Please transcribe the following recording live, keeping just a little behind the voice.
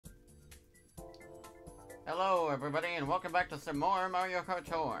Hello everybody and welcome back to some more Mario Kart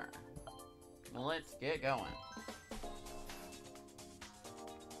Tour. Let's get going.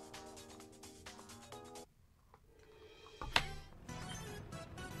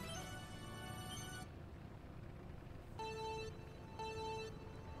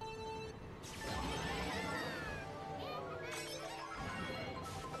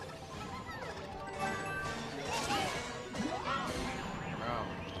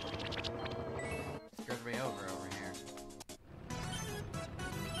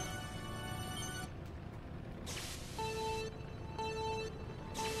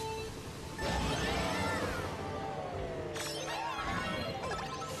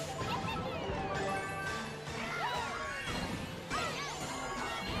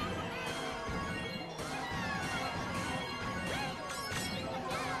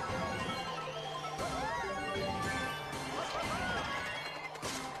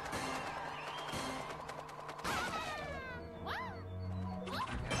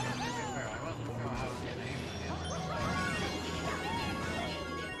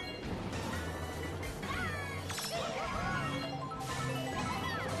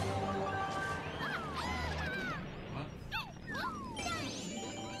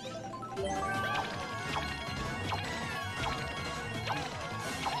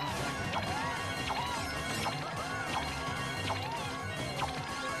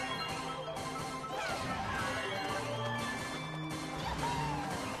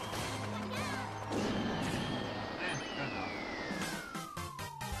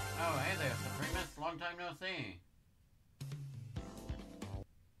 Long time no see.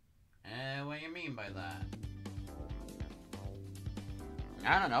 What do you mean by that?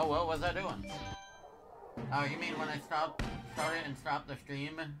 I don't know, what was I doing? Oh, you mean when I start it and stop the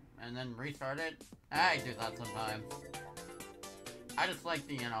stream and then restart it? I do that sometimes. I just like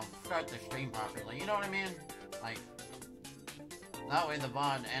to, start the stream properly, you know what I mean? Like, that way the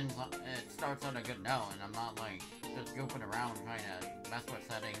VOD ends, it starts on a good note and I'm not like, just goofing around trying to mess with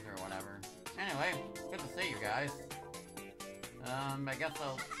settings or whatever. Anyway, good to see you guys. I guess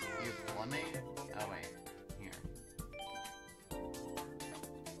I'll use Flemmy. Oh, wait. Here.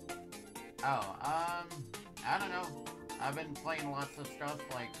 Oh, I don't know. I've been playing lots of stuff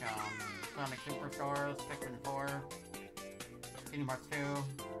like, Sonic Superstars, Pikmin 4, Kingdom Hearts 2,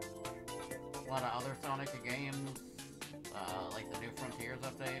 a lot of other Sonic games, like the New Frontiers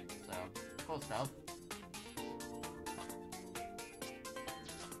update, so, cool stuff.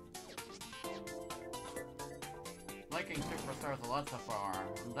 Liking Superstars a lot so far.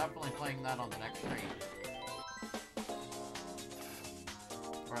 I'm definitely playing that on the next stream.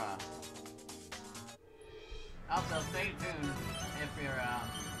 Bruh. Also, stay tuned if you're,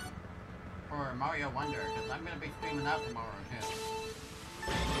 for Mario Wonder, because I'm gonna be streaming that tomorrow, too.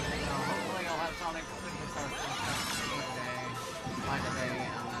 So, hopefully I'll have Sonic Superstars today, by today,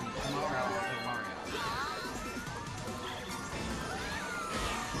 and then tomorrow we'll do Mario.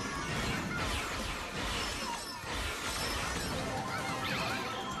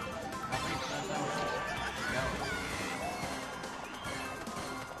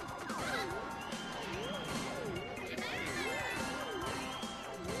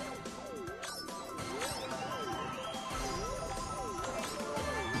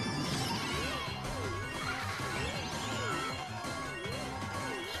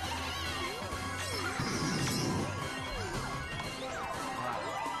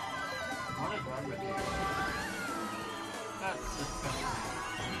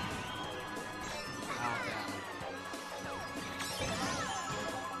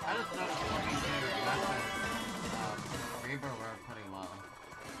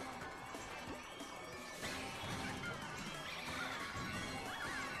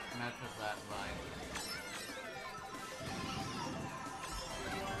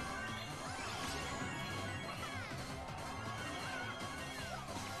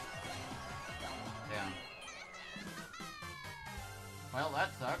 Well,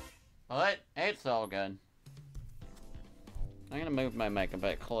 that sucks, but it's all good. I'm gonna move my mic a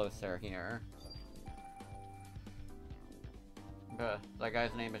bit closer here. But that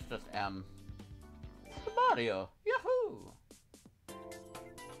guy's name is just M. Mario! Yahoo!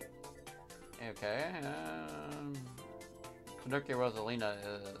 Okay, Pinocchio Rosalina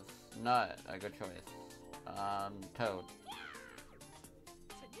is not a good choice. Toad.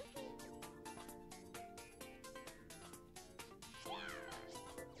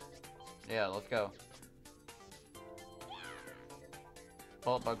 Yeah, let's go.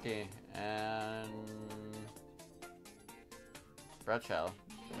 Bolt Bucky and Bread Shell.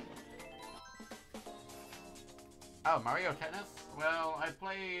 Oh, Mario Tennis? Well, I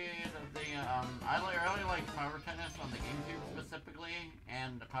played the, I really like Power Tennis on the GameCube specifically,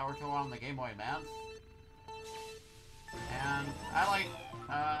 and the Power Tour on the Game Boy Advance. And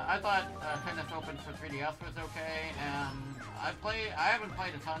I thought Tennis Open for 3DS was okay, and I haven't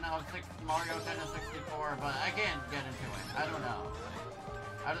played a ton of Mario Tennis 64, but I can't get into it. I don't know.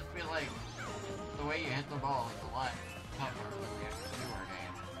 I just feel like the way you hit the ball is a lot tougher than the newer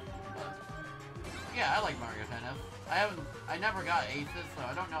games. But, yeah, I like Mario Tennis. I never got aces, so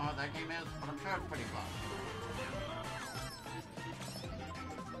I don't know how that game is, but I'm sure it's pretty fun.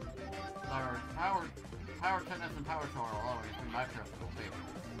 Power Tennis and Power Tour will always be my personal favorites.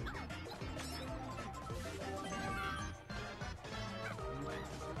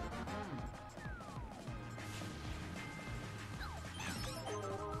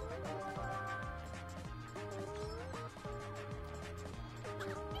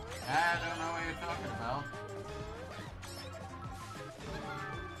 I don't know what you're talking about.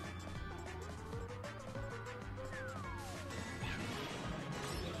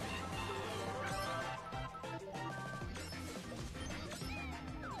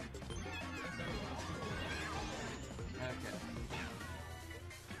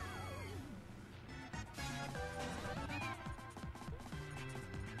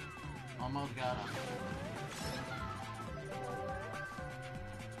 Almost got him.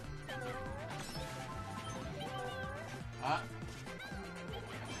 What?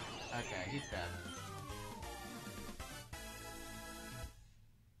 Okay, he's dead.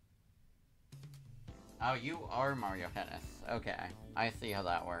 Oh, you are Mario Tennis. Okay, I see how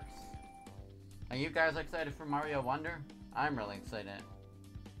that works. Are you guys excited for Mario Wonder? I'm really excited.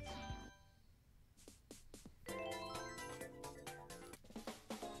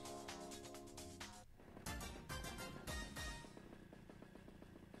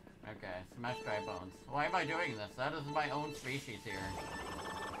 Okay, smash dry bones. Why am I doing this? That is my own species here.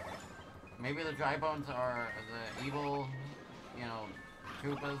 Maybe the dry bones are the evil, you know,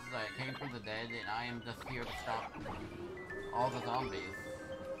 Koopas that came from the dead, and I am just here to stop all the zombies.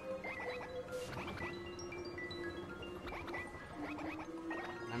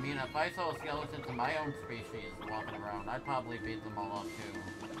 I mean, if I saw skeletons of my own species walking around, I'd probably beat them all up too.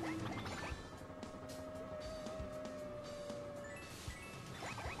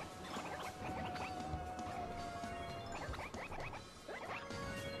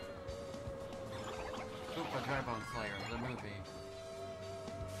 Dragon Slayer, the movie.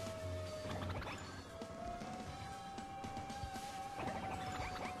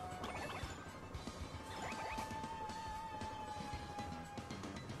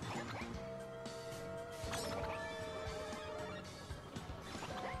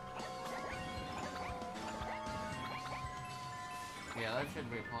 Yeah, that should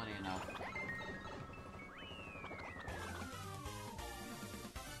be plenty enough.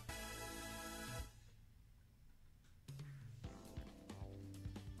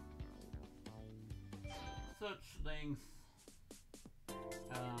 Such things.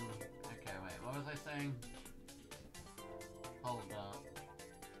 Okay, wait, what was I saying? Hold up.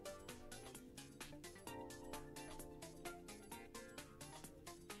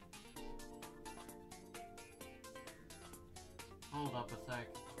 Hold up a sec.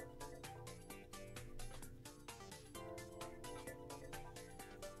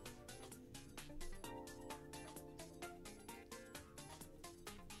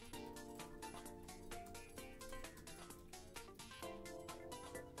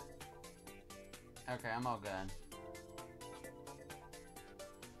 Okay, I'm all good.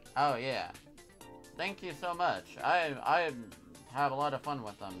 Oh yeah. Thank you so much. I have a lot of fun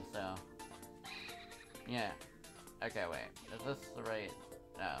with them, so yeah. Okay, wait. Is this the right?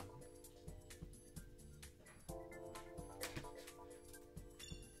 No.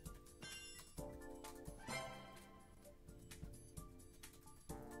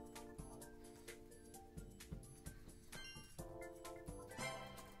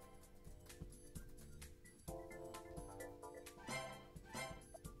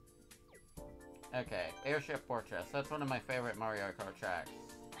 Okay, Airship Fortress. That's one of my favorite Mario Kart tracks.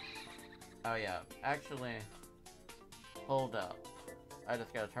 Oh yeah, actually, hold up. I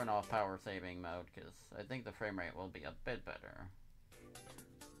just gotta turn off power saving mode, because I think the frame rate will be a bit better.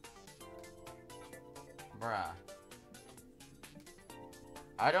 Bruh.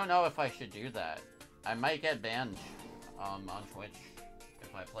 I don't know if I should do that. I might get banned on Twitch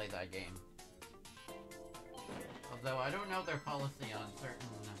if I play that game. Although I don't know their policy on certain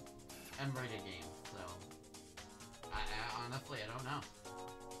M-rated games, so I honestly, I don't know.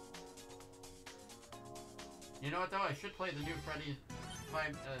 You know what though? I should play the new Freddy's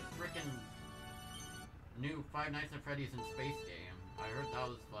new Five Nights at Freddy's in Space game. I heard that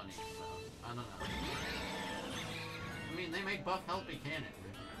was funny, so I don't know. I mean, they made Buff Healthy canon.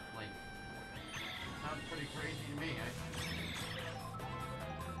 Like, sounds pretty crazy to me.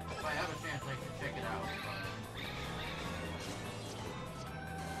 If I have a chance, I should check it out. But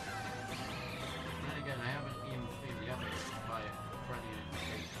then again, I haven't even seen the other by Freddy and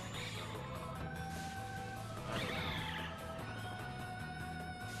Kate. I don't know.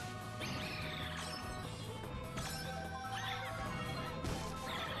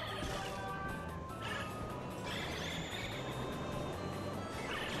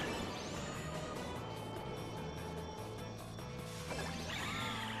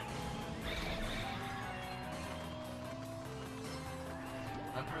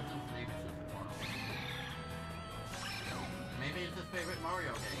 That person's name is just Portal. Maybe it's his favorite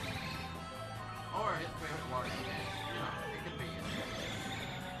Mario game. Or his favorite Mario game. You know, it could be.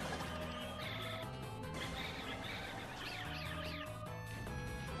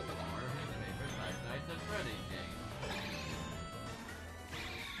 Or his favorite Five Nights at Freddy's game.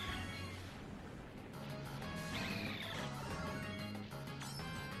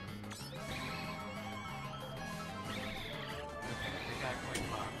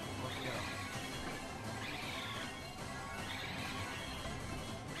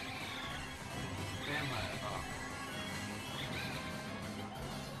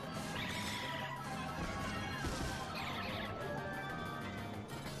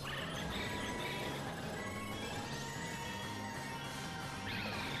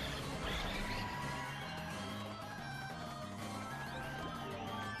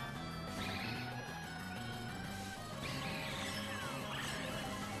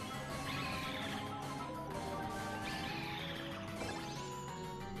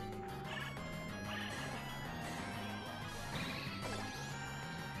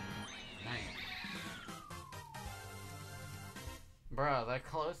 Bruh, that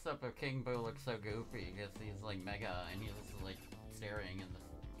close-up of King Boo looks so goofy because he's like mega and he's just like staring in the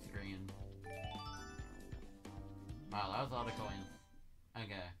screen. Wow, that was a lot of coins.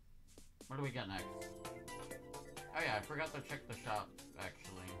 Okay. What do we get next? Oh yeah, I forgot to check the shop,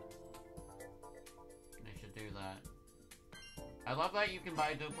 actually. I should do that. I love that you can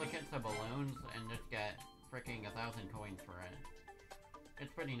buy duplicates of balloons and just get freaking 1,000 coins for it.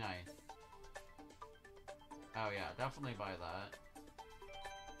 It's pretty nice. Oh yeah, definitely buy that.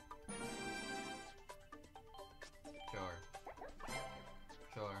 Sure.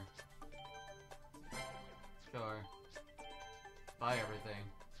 Sure. Sure. Buy everything.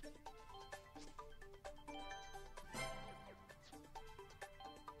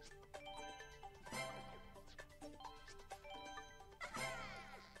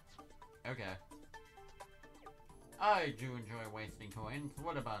 Okay. I do enjoy wasting coins.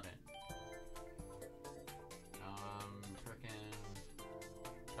 What about it? Frickin'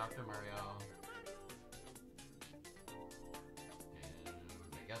 Dr. Mario.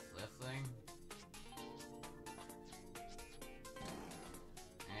 And I guess this thing.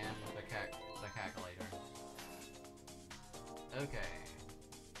 And the calculator. Okay.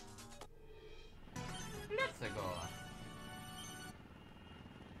 Let's go.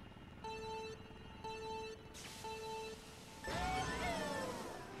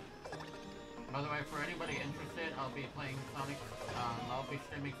 By the way, for anybody interested, I'll be playing Sonic, I'll be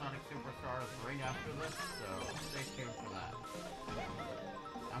streaming Sonic Superstars right after this, so stay tuned for that.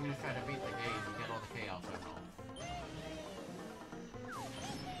 I'm gonna try to beat the game and get all the Chaos Emeralds.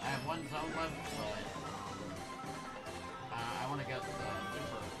 I have one zone left, but, I wanna get the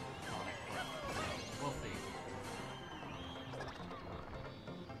Super Sonic first, so we'll see.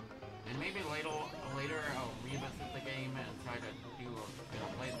 And maybe later I'll revisit the game and try to do,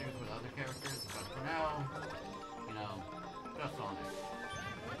 playthroughs with other characters, but for now, just Sonic.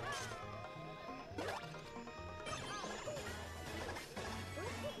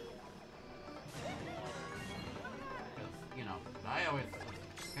 Because, I always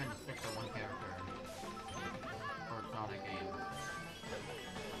kind of stick to one character for Sonic games.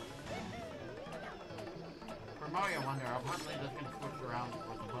 For Mario Wonder, I'm probably just gonna switch around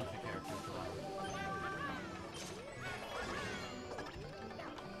with a bunch of characters, though.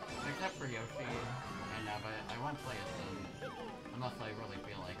 Except for Yoshi, and but I won't play as them unless I really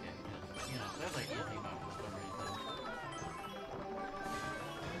feel like it, because, they're like easy mode for some reason.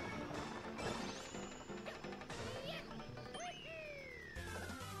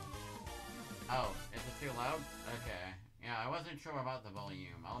 Oh, is it too loud? Okay. Yeah, I wasn't sure about the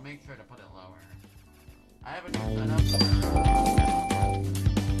volume. I'll make sure to put it lower. I have a new setup.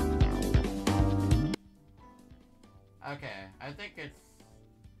 Okay, I think it's...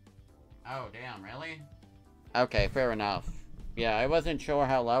 Oh, damn, really? Okay, fair enough. Yeah, I wasn't sure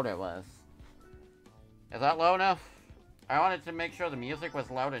how loud it was. Is that low enough? I wanted to make sure the music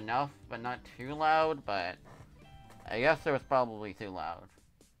was loud enough, but not too loud, but I guess it was probably too loud.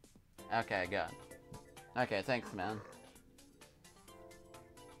 Okay, good. Okay, thanks, man.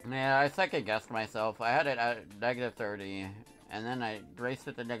 Yeah, I second-guessed myself. I had it at -30, and then I raced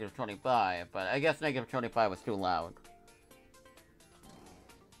it to -25, but I guess -25 was too loud.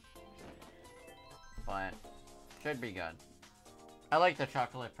 But, should be good. I like the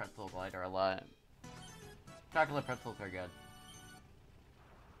chocolate pretzel glider a lot. Chocolate pretzels are good.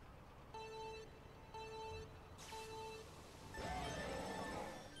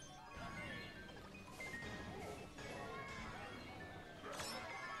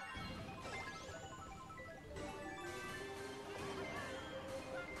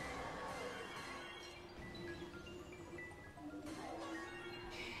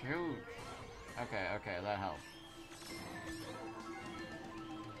 Shoot. Okay, that helps.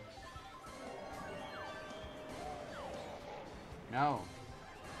 No.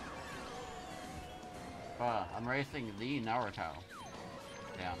 I'm racing the Naruto.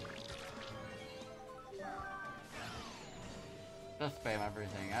 Damn. Just spam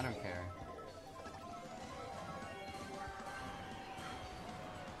everything, I don't care.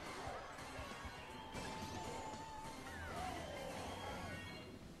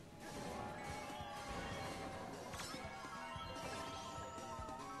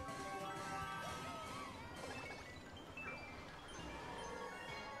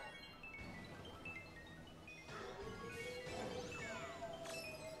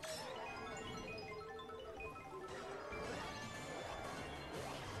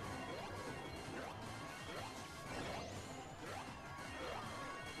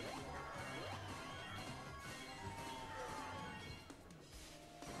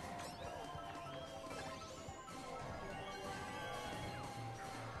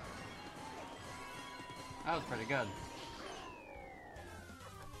 That was pretty good.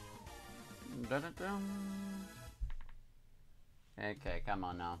 Dun-dun-dun. Okay, come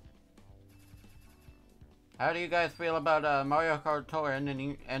on now. How do you guys feel about Mario Kart Tour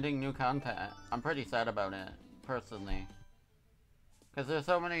ending new content? I'm pretty sad about it, personally. Because there's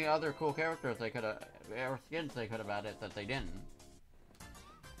so many other cool characters they could have, or skins they could have added that they didn't.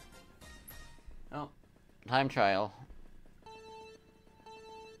 Oh, time trial.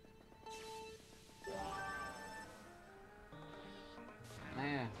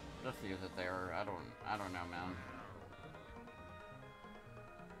 Just use it there. I don't know, man.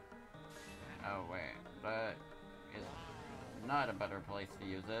 Oh wait, that is not a better place to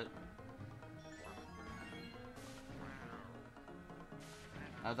use it.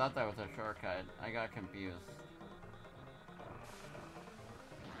 I thought that was a shortcut. I got confused.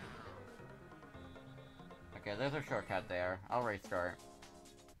 Okay, there's a shortcut there. I'll restart.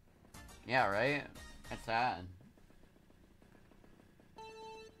 Yeah, right? It's sad.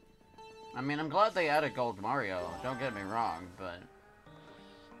 I mean, I'm glad they added Gold Mario, don't get me wrong, but...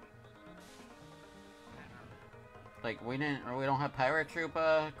 Like, we don't have Pirate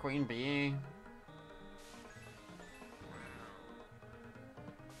Troopa, Queen Bee...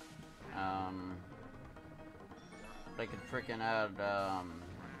 They could freaking add,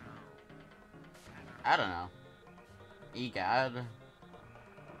 I don't know. Egad.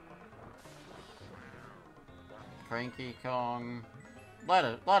 Cranky Kong... lot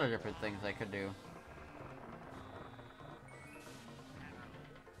of different things they could do.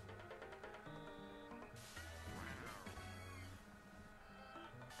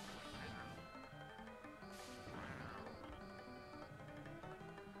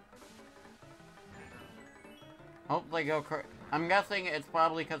 Hopefully I'm guessing it's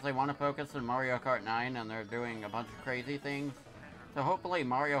probably because they want to focus on Mario Kart 9 and they're doing a bunch of crazy things. So hopefully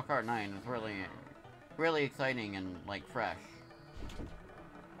Mario Kart 9 is really exciting and, like, fresh.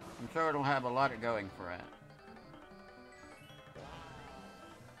 I'm sure it'll have a lot of going for it.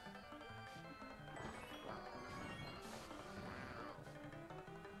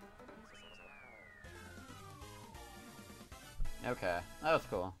 Okay, that was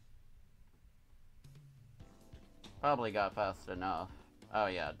cool. Probably got fast enough. Oh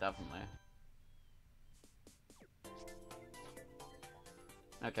yeah, definitely.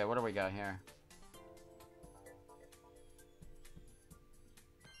 Okay, what do we got here?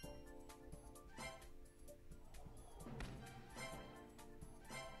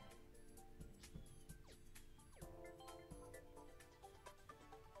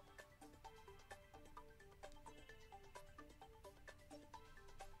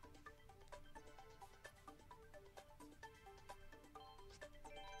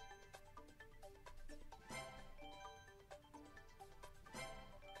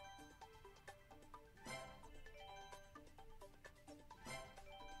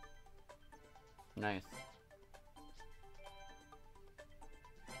 Nice.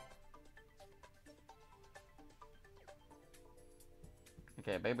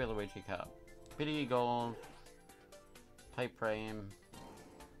 Okay, Baby Luigi Cup. PD Gold. Pipe Frame.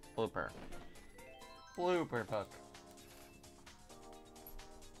 Blooper. Blooper book.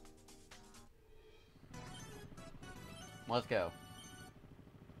 Let's go.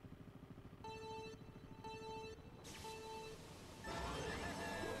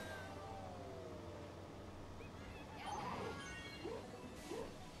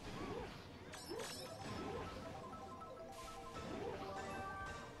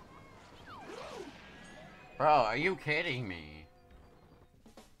 Bro, are you kidding me?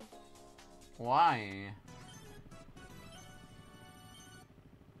 Why?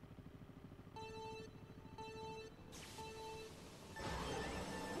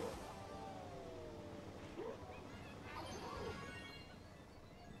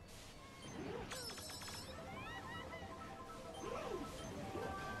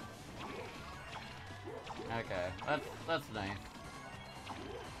 Okay, that's nice.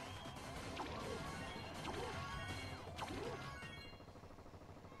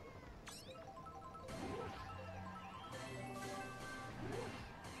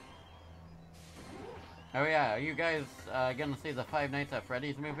 Oh yeah, are you guys gonna see the Five Nights at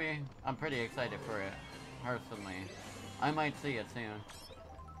Freddy's movie? I'm pretty excited for it, personally. I might see it soon.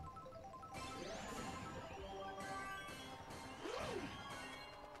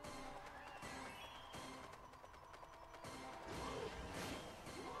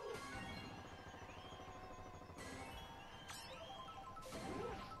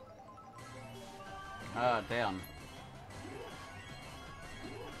 Oh, damn.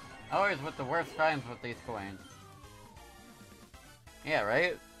 Always with the worst times with these coins. Yeah,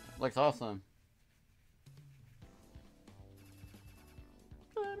 right? Looks awesome.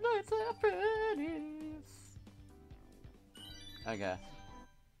 Okay.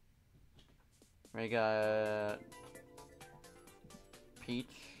 We got Peach.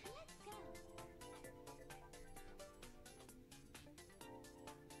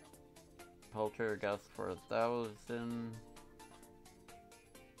 Poltergeist for 1,000.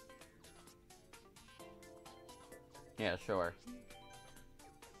 Yeah, sure.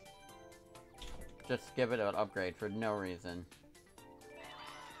 Just give it an upgrade for no reason.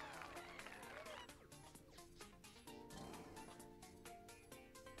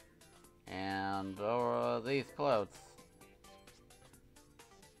 And these clothes.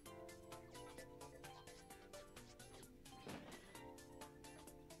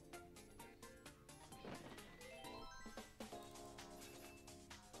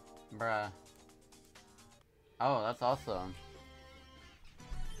 Bruh. Oh, that's awesome.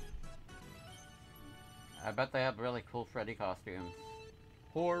 I bet they have really cool Freddy costumes.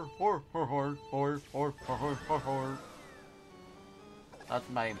 Hor. That's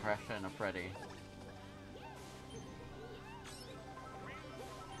my impression of Freddy.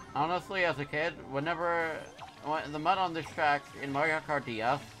 Honestly, as a kid, when the mud on this track in Mario Kart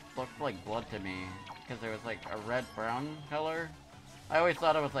DS looked like blood to me, because there was like a red-brown color. I always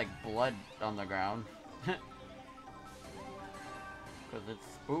thought it was like blood on the ground. Because it's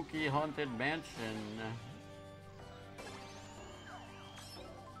spooky haunted mansion.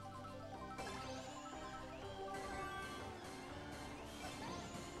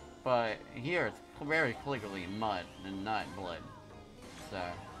 But here it's very clearly mud and not blood. So.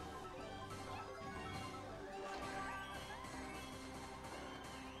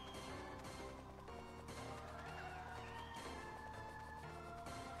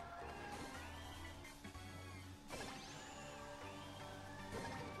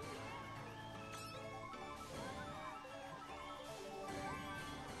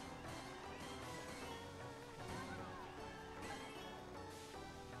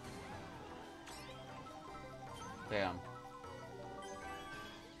 Damn.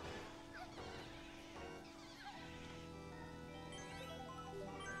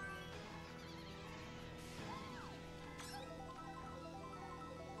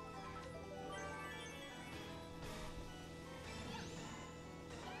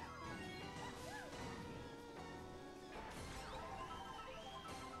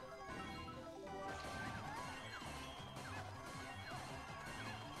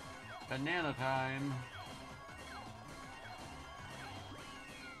 Banana time.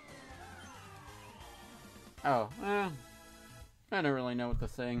 Oh, I don't really know what to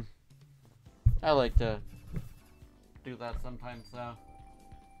sing. I like to do that sometimes, though.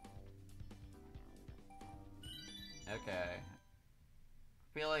 Okay.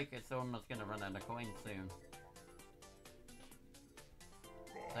 I feel like it's almost gonna run out of coins soon.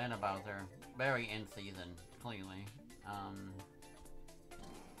 Santa Bowser. very in season, clearly.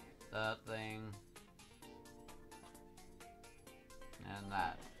 That thing. And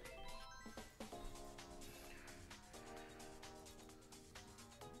that.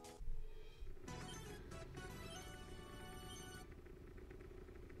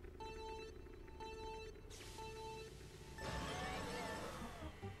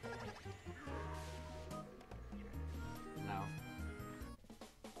 No.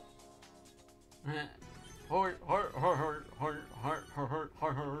 Hort, hort, hort, hort, hort, hort, hort,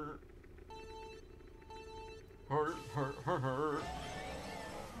 hort, hort. Hurt, hurt, hurt, hurt.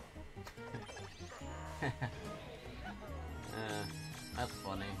 That's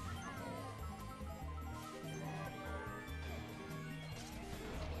funny.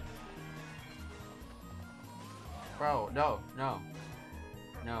 Bro, no, no.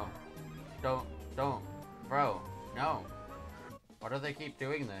 No. Don't. Bro, no. Why do they keep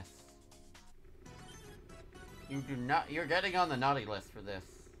doing this? You do not- you're getting on the naughty list for this.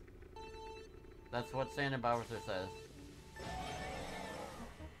 That's what Santa Bowser says.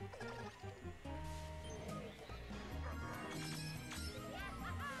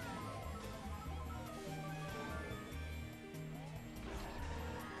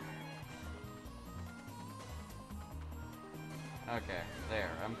 Okay, there,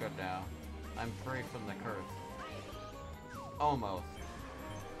 I'm good now. I'm free from the curse. Almost.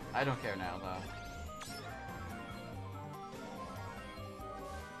 I don't care now, though.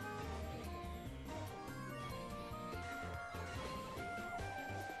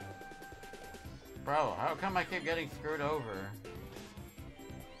 Bro, how come I keep getting screwed over?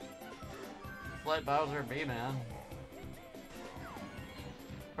 Just let Bowser be, man.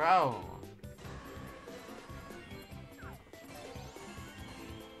 Bro!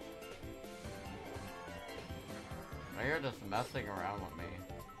 You're just messing around with me.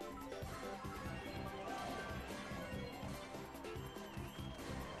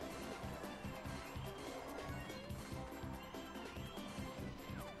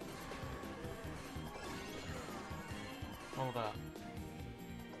 Hold up.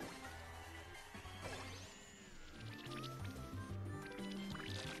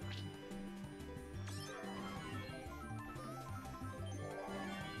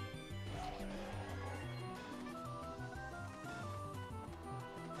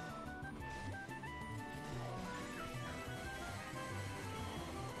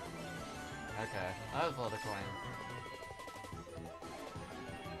 Okay, that was a lot of coins.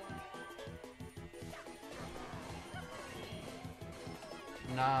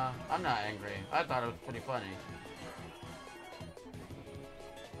 Nah, I'm not angry. I thought it was pretty funny.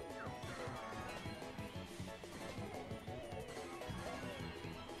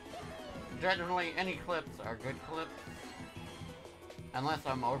 Generally, any clips are good clips. Unless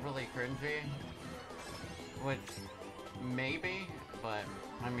I'm overly cringy. Which, maybe, but,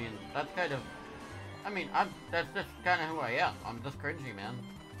 I mean, that's kind of... I mean, that's just kind of who I am. I'm just cringy, man.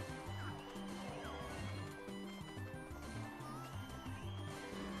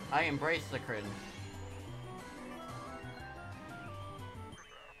 I embrace the cringe.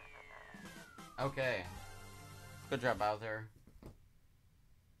 Okay. Good job, Bowser.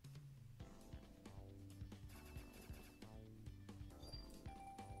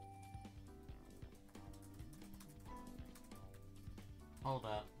 Hold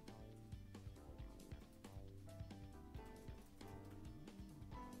up.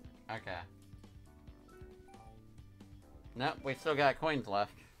 Okay. Nope, we still got coins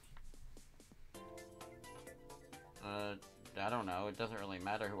left. I don't know. It doesn't really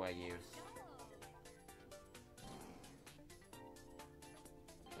matter who I use.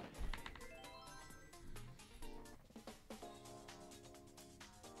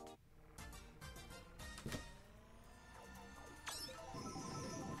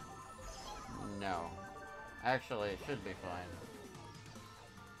 No. Actually, it should be fine.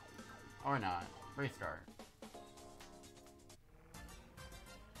 Or not. Restart.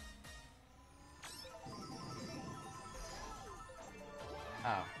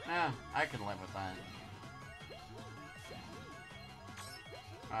 Oh. I can live with that.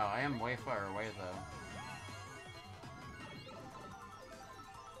 Oh, I am way far away, though.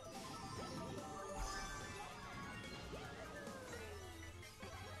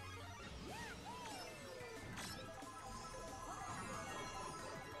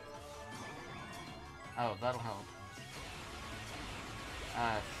 Oh, that'll help.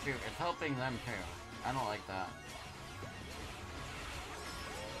 Shoot, it's helping them too. I don't like that.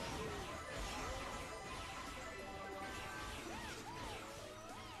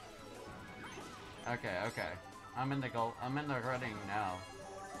 Okay. I'm in the running now.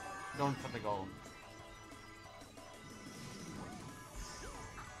 Going for the gold.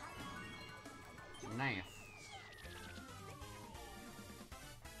 Nice.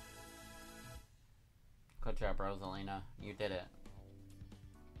 Good job, Rosalina. You did it.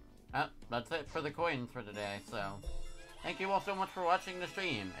 Oh, that's it for the coins for today, so... Thank you all so much for watching the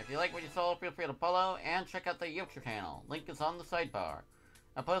stream. If you like what you saw, feel free to follow and check out the YouTube channel. Link is on the sidebar.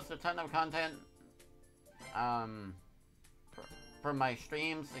 I post a ton of content, from my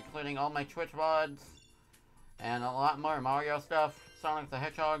streams, including all my Twitch VODs, and a lot more Mario stuff, Sonic the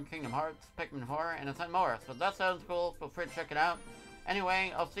Hedgehog, Kingdom Hearts, Pikmin 4, and a ton more. So if that sounds cool, feel free to check it out.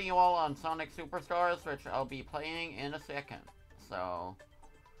 Anyway, I'll see you all on Sonic Superstars, which I'll be playing in a second. So,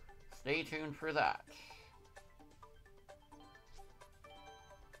 stay tuned for that.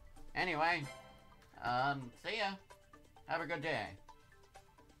 Anyway, see ya. Have a good day.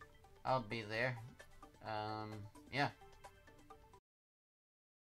 I'll be there. Yeah.